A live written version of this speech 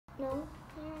No.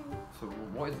 So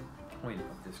what is the point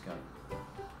of this game?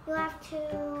 You have to.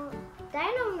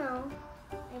 I don't know.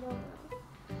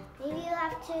 Maybe you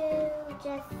have to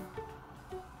just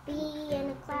be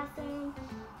in a classroom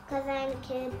because I'm a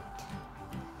kid.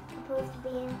 Supposed to be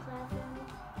in a classroom.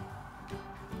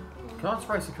 Can I just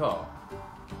race a car?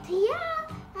 Yeah,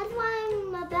 that's why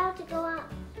I'm about to go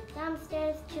out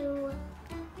downstairs to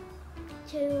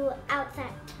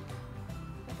outside.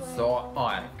 So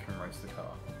I can race the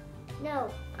car.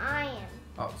 No, I am.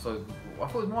 Oh, so I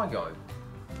thought it was my go.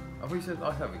 I thought you said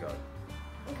I have a go.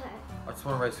 Okay. I just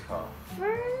want to race the car.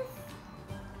 First,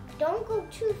 don't go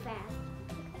too fast.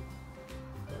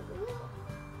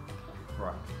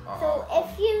 Right. So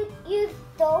if you use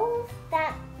those,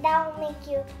 that will make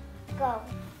you go.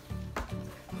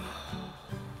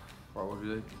 Right, what do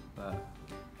we do?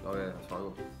 Oh yeah, that's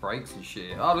right. Brakes and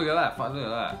shit. Oh, look at that! Look at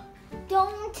that.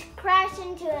 Don't crash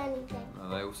into anything. No,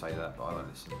 they all say that, but I don't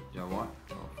listen. You know why?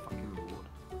 Oh, fucking lord.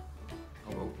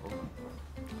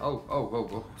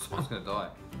 Oh. Someone's gonna die.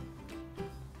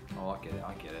 Oh, I get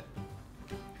it.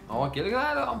 Oh, I get it. Look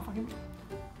at that. I'm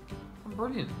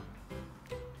brilliant.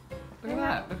 Look at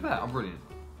that. I'm brilliant.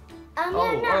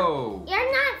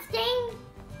 You're not staying.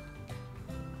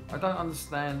 I don't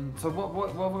understand. So what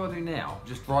have I got to do now?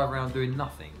 Just drive around doing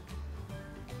nothing?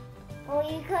 Well,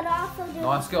 you could also do.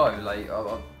 Nice go, like.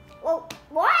 Well,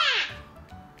 what?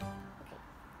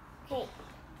 Okay.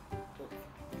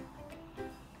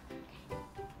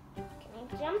 Can I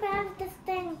jump out of this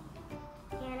thing?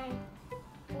 Can I?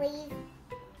 Please?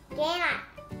 Can I?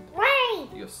 Please!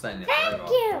 You're standing there Thank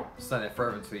forever. you! Stand there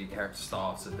forever until your character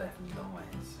starves to death and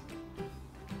dies.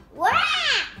 What?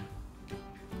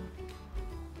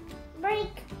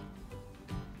 Break.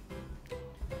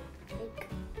 Okay.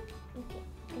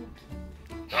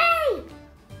 Hey!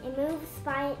 It moves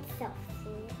by itself.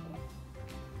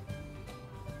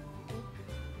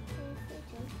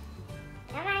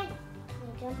 Alright.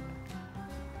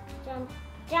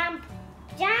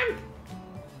 Jump.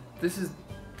 This is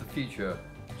the future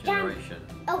generation.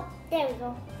 Oh, there we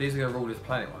go. These are going to rule this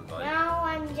planet one day. Now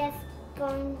I'm just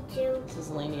going to... This is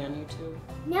Lainey on YouTube.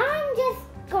 Now I'm just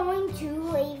going to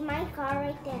leave my car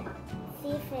right there. See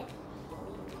if it...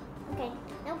 Okay,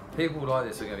 nope. People like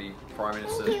this are going to be prime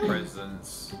ministers,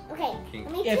 presidents. Okay, King.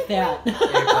 let me If take that. it.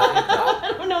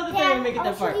 I don't know that they're gonna make it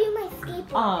that far. I'll show you my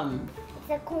skateboard. It's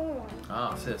a cool one.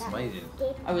 Ah, see, that's amazing.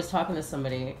 I was talking to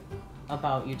somebody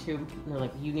about YouTube, and they're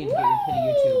like, "You need to get your kid a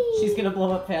YouTube. She's gonna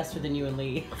blow up faster than you and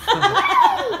Lee."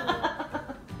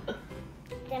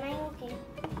 Then I'm okay.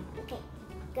 Okay,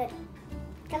 good.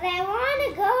 Because I want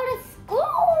to go to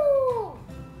school.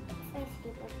 That's my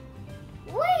skateboard.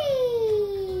 Whee!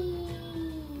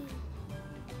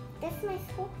 This is my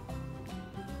school.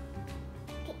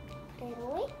 Okay, put it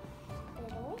away.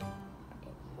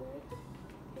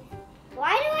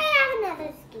 Why do I have another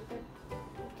skateboard?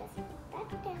 Just put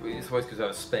that down. It's always because I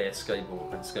have a spare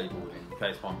skateboard and skateboarding in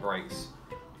case one breaks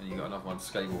and you got another one to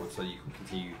skateboard so you can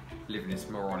continue living this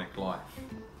moronic life.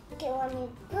 Okay, let me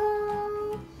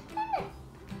go.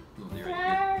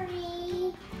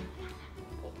 Sorry.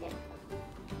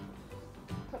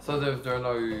 So there are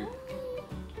no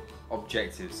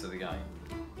objectives to the game.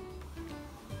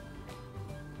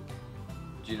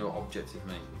 Do you know what objective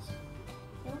means?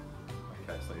 No.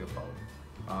 Okay, it's not your fault.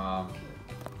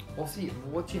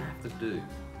 What do you have to do?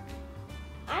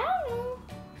 I don't know.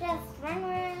 Just run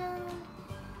around.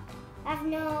 I have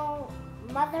no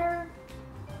mother.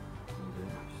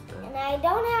 And I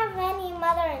don't have any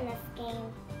mother in this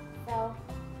game. So,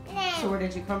 nah. So where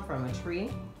did you come from? A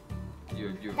tree?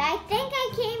 I think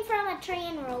I came from a tree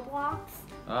in Roblox.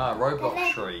 Ah,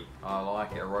 Roblox tree. I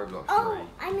like it, a Roblox tree.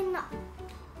 I'm in the...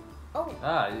 Oh.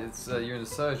 Ah, it's you're in the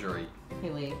surgery. Hey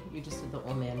Lee, you just did the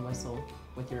old man whistle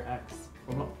with your ex.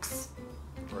 Roblox.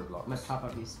 Roblox. My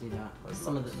pop-up used to do that. Roblox.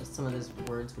 Some of those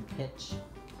words would pitch,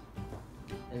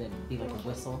 and it'd be like a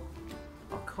whistle.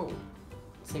 Oh, cool.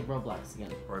 Say Roblox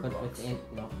again. Roblox. But with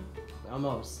no,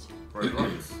 almost.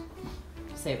 Roblox.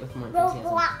 Say it with more enthusiasm.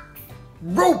 Roblox.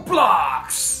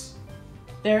 Roblox!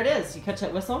 There it is. You catch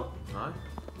that whistle? No.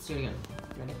 Let's do it again.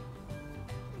 Ready?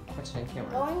 Catch it on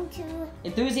camera. Going to...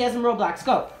 Enthusiasm Roblox,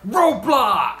 go!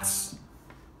 Roblox!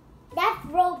 That's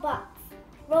Roblox.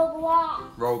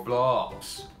 Roblox.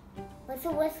 Roblox. What's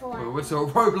a whistle at? Whistle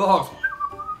Roblox.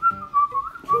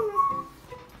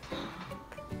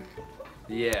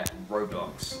 Yeah,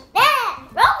 Roblox. Yeah,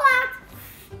 Roblox.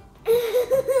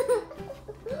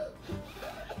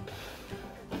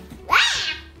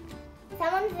 Ah!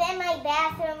 Someone's in my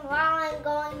bathroom while I'm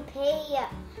going pee.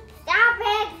 Stop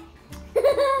it!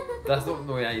 That's not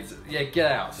the way I use it. Yeah,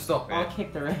 get out. Stop it. I'll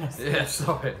kick their ass. Yeah,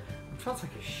 stop it. trying to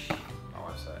take a shit.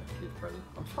 Oh, I say, gift present.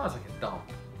 I'm trying to take a dump.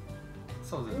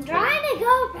 Someone's I'm trying to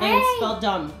go pay. And spell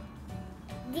dumb.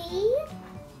 D-U-M-B.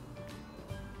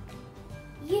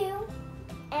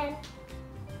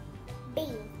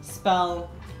 Spell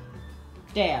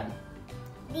dad.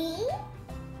 D-A-D.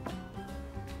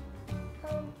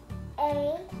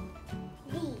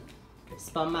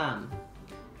 Spell mom.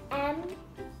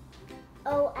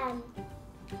 M-O-M.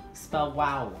 Spell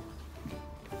wow.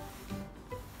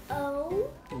 O.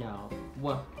 No.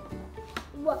 W.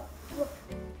 W.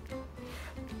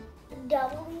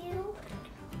 W.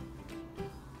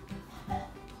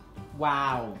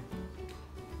 Wow.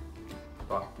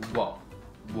 Whoa.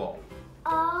 Whoa.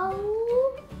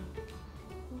 O.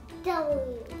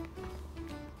 W.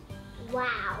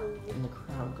 Wow. And the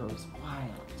crowd goes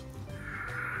wild.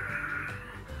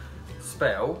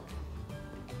 Spell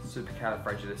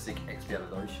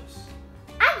supercalifragilisticexpialidocious.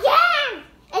 Again!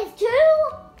 It's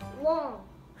too long.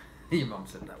 Your mum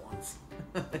said that once.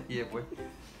 Yeah, boy.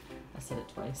 I said it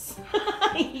twice.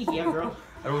 Yeah, girl.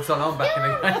 And also, I'm back in the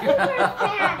game. Super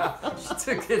fast. She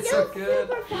took it so good.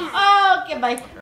 Super fast. Oh, okay, bye.